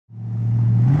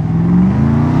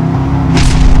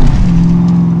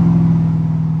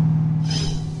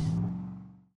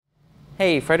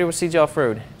Hey, Freddy with CJ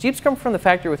Off-Road. Jeeps come from the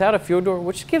factory without a fuel door,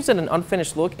 which gives it an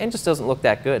unfinished look and just doesn't look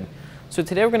that good. So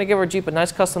today we're going to give our Jeep a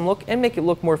nice custom look and make it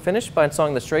look more finished by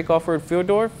installing the Drake Off-Road fuel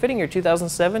door fitting your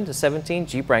 2007 to 17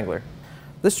 Jeep Wrangler.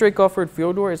 This Drake Off-Road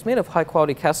fuel door is made of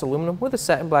high-quality cast aluminum with a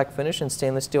satin black finish and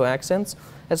stainless steel accents,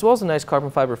 as well as a nice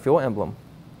carbon fiber fuel emblem.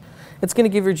 It's going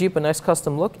to give your Jeep a nice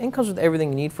custom look and comes with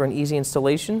everything you need for an easy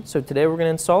installation, so today we're going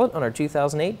to install it on our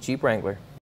 2008 Jeep Wrangler.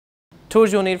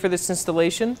 Tools you'll need for this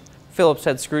installation: Phillips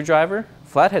head screwdriver,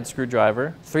 flathead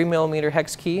screwdriver, 3mm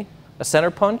hex key, a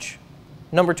center punch,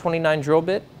 number 29 drill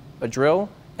bit, a drill,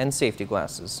 and safety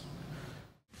glasses.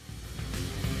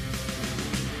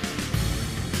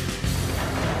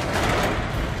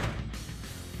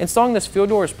 Installing this fuel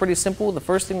door is pretty simple. The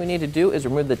first thing we need to do is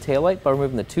remove the taillight by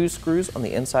removing the 2 screws on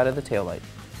the inside of the taillight.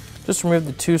 Just remove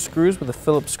the 2 screws with a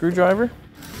Phillips screwdriver.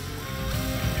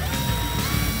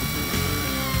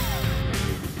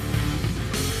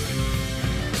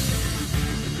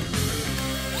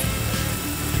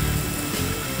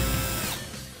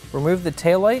 Remove the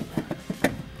taillight.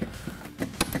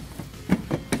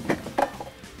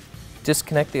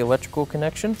 Disconnect the electrical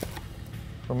connection.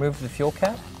 Remove the fuel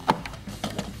cap.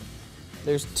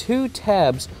 There's 2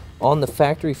 tabs on the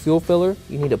factory fuel filler.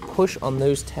 You need to push on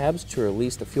those tabs to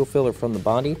release the fuel filler from the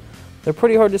body. They're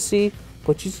pretty hard to see,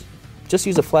 but just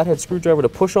use a flathead screwdriver to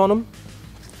push on them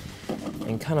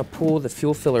and kind of pull the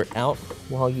fuel filler out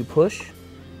while you push.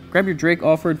 Grab your Drake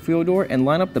Off-Road fuel door and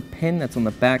line up the pin that's on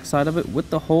the back side of it with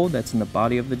the hole that's in the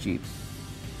body of the Jeep.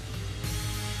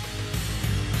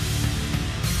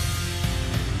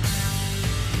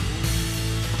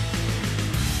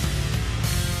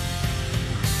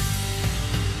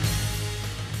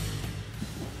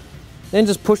 Then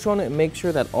just push on it and make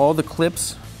sure that all the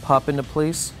clips pop into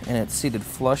place and it's seated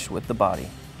flush with the body.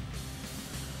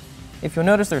 If you'll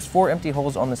notice, there's 4 empty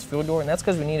holes on this fuel door, and that's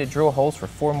because we need to drill holes for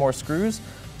 4 more screws.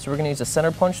 So we're going to use a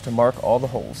center punch to mark all the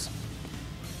holes.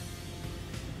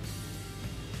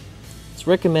 It's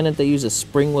recommended that you use a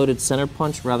spring-loaded center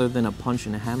punch rather than a punch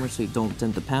and a hammer so you don't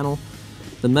dent the panel.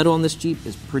 The metal on this Jeep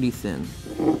is pretty thin.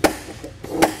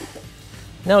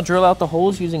 Now drill out the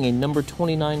holes using a number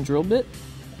 29 drill bit.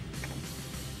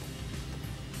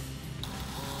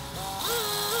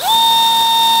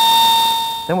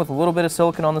 Then with a little bit of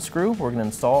silicone on the screw, we're going to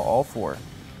install all 4.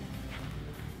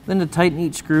 Then to tighten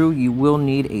each screw, you will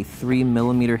need a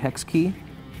 3mm hex key.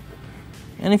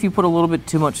 And if you put a little bit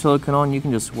too much silicone on, you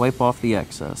can just wipe off the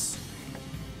excess.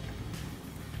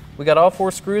 We got all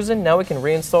 4 screws in, now we can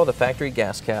reinstall the factory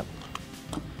gas cap.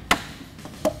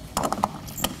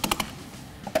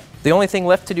 The only thing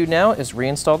left to do now is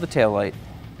reinstall the taillight.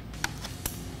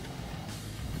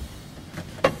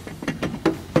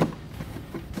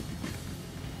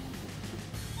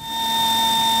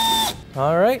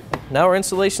 Alright, now our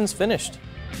installation's finished.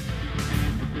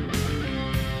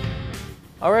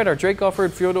 Alright, our Drake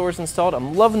Off-Road fuel door is installed.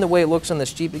 I'm loving the way it looks on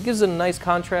this Jeep. It gives it a nice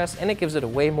contrast and it gives it a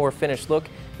way more finished look.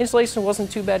 Installation wasn't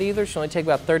too bad either. It should only take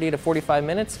about 30 to 45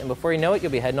 minutes, and before you know it,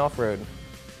 you'll be heading off-road.